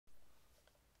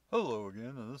Hello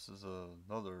again, and this is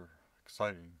another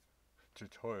exciting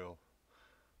tutorial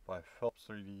by Phelps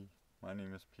 3D. My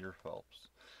name is Peter Phelps,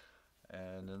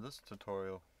 and in this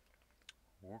tutorial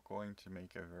we're going to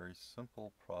make a very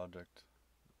simple project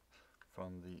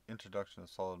from the introduction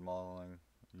to solid modeling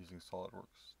using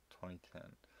Solidworks 2010.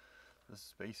 This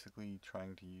is basically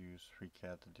trying to use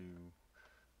FreeCAD to do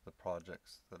the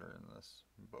projects that are in this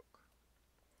book.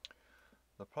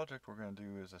 The project we're going to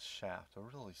do is a shaft, a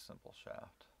really simple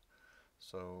shaft.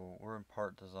 So we're in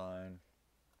part design.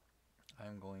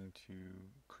 I'm going to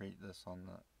create this on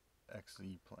the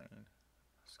XZ plane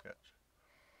sketch.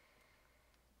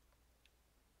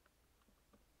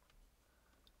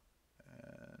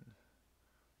 And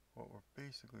what we're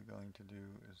basically going to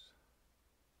do is,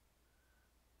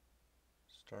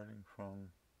 starting from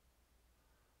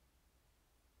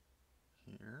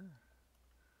here,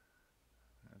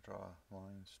 I'm going to draw a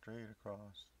line straight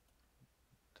across.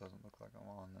 Doesn't look like I'm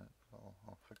on it, but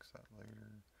I'll fix that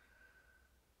later.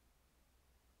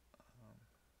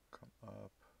 Come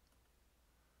up,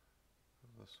 go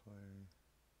this way,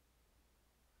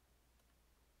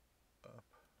 up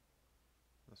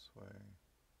this way,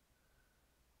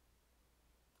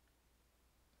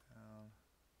 down.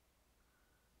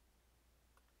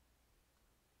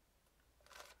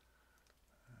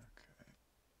 Okay,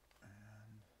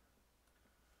 and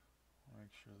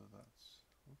make sure that that's,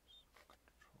 oops,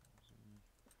 Control Z, I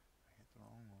hit the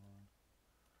wrong one,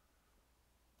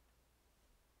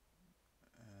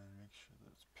 and make sure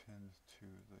that it's pinned to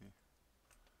the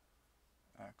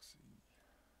axis.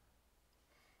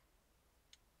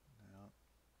 Now,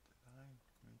 did I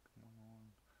make one more?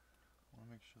 I want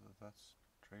to make sure that that's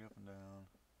straight up and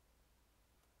down.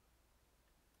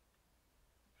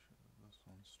 Make sure that this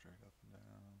one's straight up and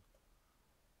down.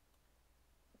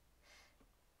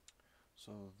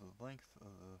 So the length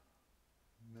of the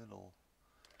middle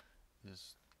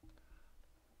is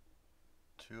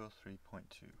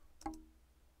 203.2. Oops.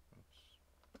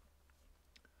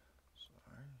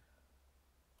 Sorry.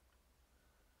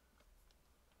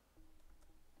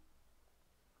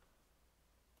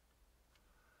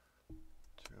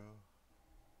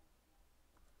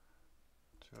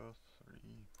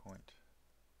 203.2.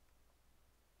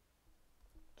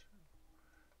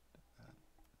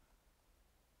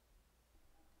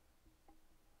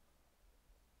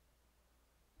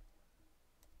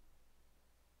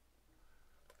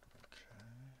 Okay.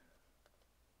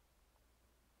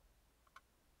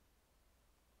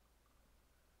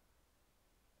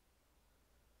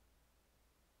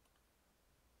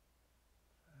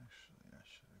 Actually, I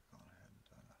should have gone ahead and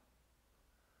done a,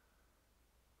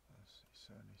 let's see,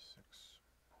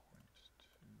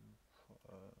 76.2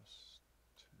 plus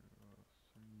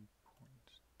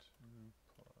 203.2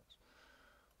 plus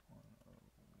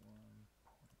 101.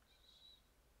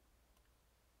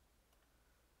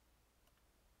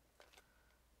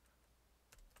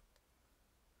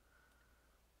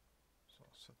 So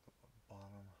I'll set the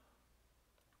bottom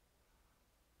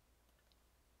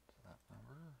to that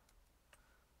number.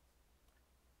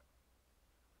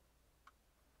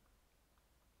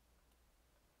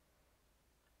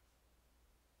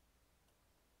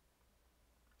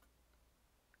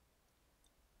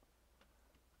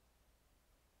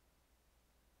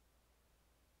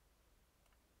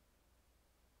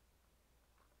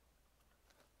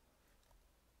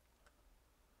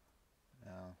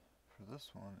 Now, for this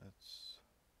one, it's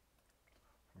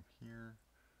from here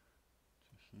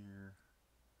to here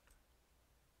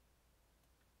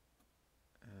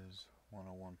is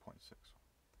 101.6.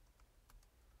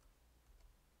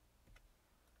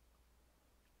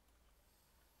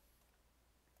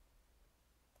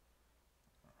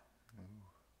 Move.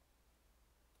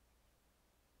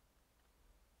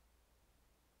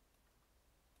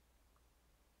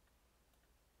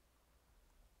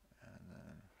 And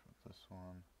then from this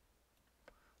one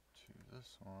to this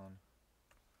one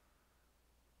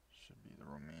should be the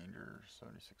remainder,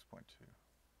 76.2.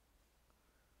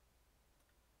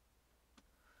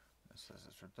 It says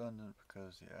it's redundant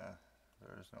because, yeah,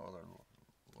 there is no other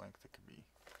length it could be.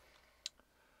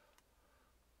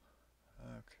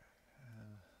 Okay,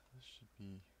 and this should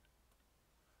be,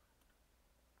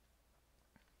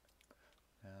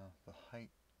 now the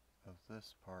height of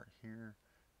this part here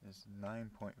is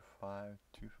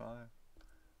 9.525.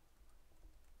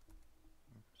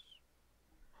 Oops,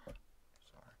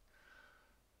 sorry.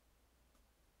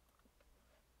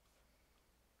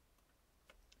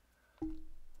 9.525.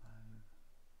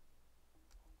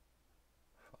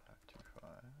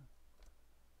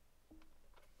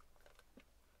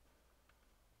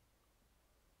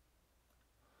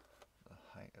 The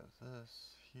height of this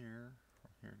here,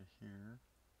 from here to here,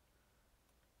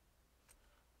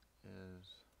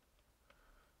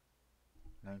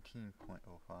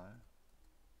 19.05.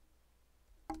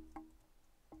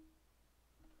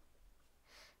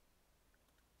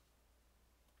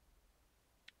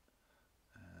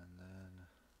 And then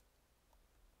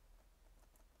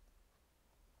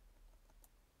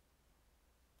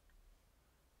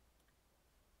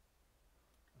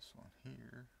this one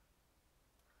here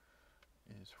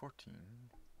is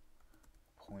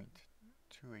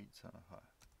 14.2875.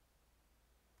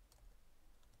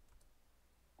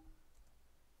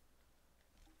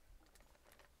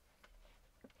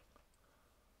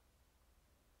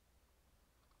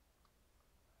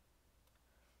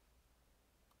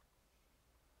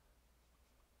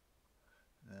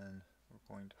 Then we're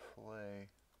going to fillet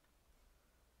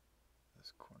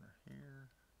this corner here.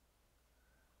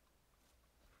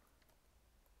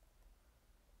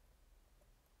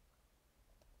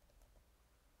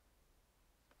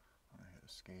 I'm going to hit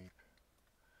escape,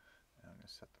 and I'm going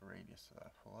to set the radius of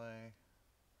that fillet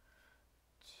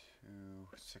to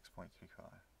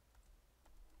 6.35.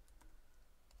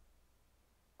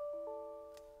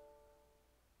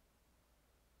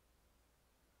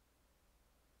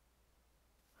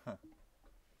 Huh.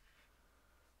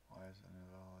 Why is it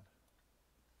invalid?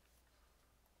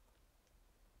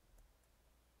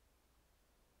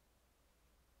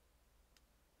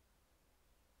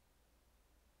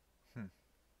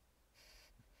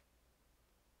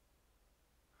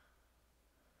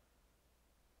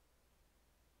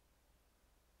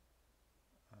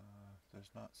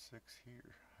 There's not 6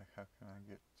 here. How can I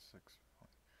get 6?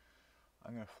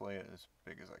 I'm going to fillet it as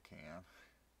big as I can.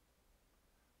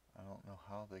 I don't know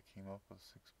how they came up with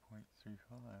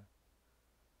 6.35.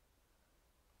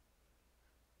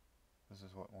 This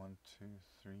is what, 1, 2,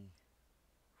 3,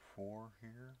 4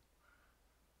 here.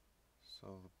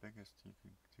 So the biggest you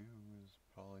could do is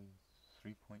probably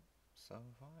 3.75.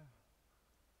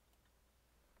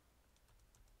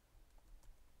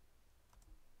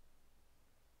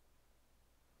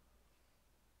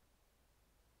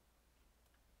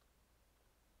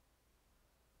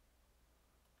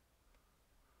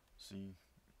 See,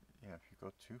 yeah, if you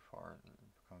go too far, it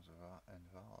becomes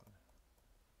invalid.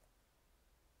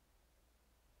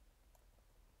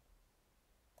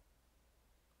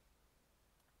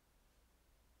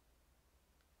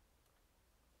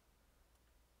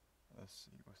 Let's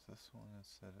see, with this one it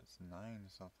said it's 9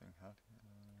 something. How do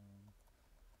you...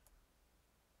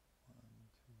 1,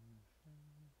 2, 3,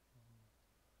 4.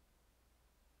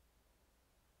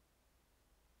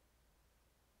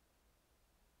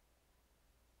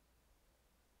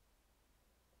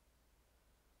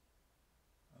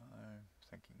 I'm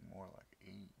thinking more like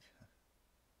 8. If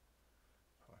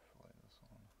I fillet this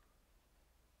one.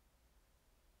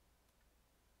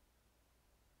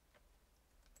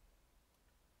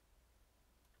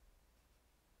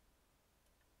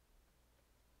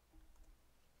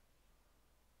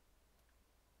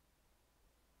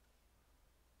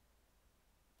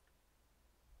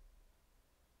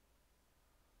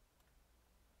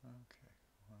 Okay,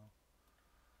 well.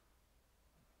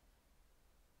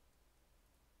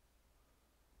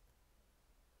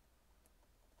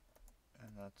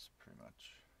 And that's pretty much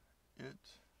it.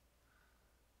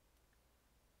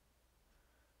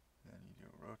 Then you do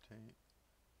a rotate,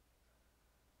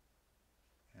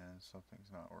 and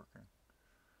something's not working.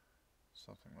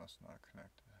 Something must not have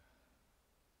connected.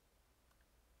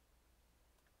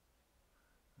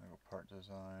 I go part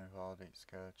design, validate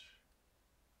sketch.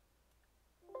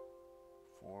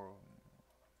 4 of them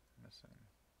missing.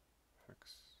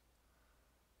 Fix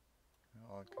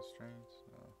odd constraints.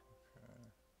 No,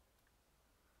 okay.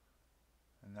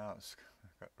 And now it's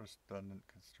got redundant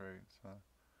constraints, huh?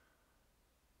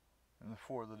 And the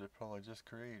 4 that it probably just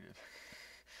created.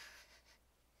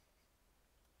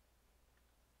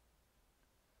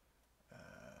 I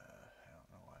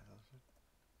don't know why those are.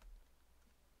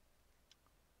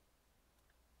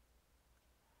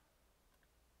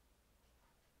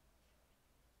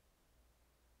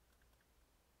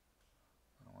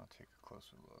 I want to take a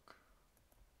closer look.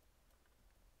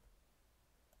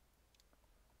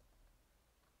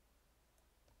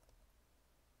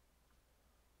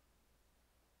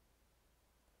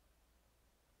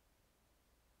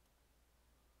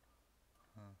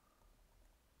 Huh.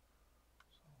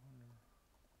 So I wonder.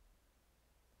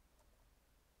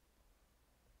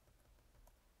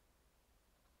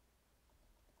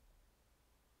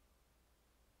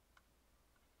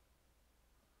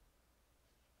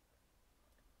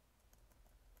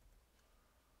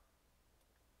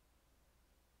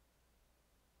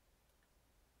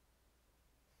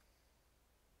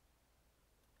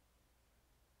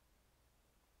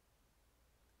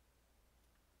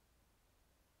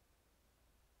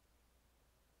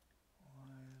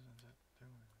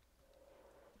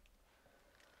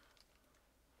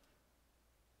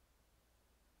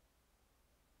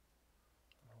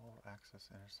 axis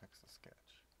intersects the sketch.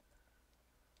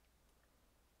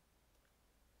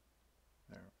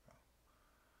 There we go.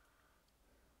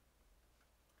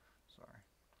 Sorry.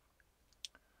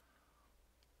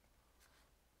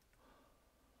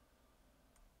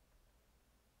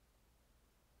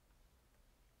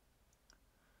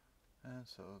 And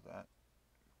so that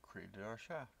created our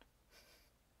shaft.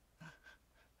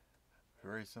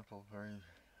 Very simple, very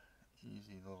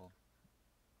easy little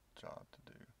job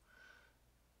to do.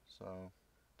 So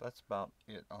that's about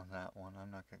it on that one. I'm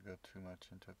not going to go too much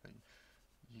into it, but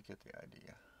you get the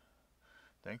idea.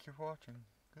 Thank you for watching.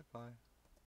 Goodbye.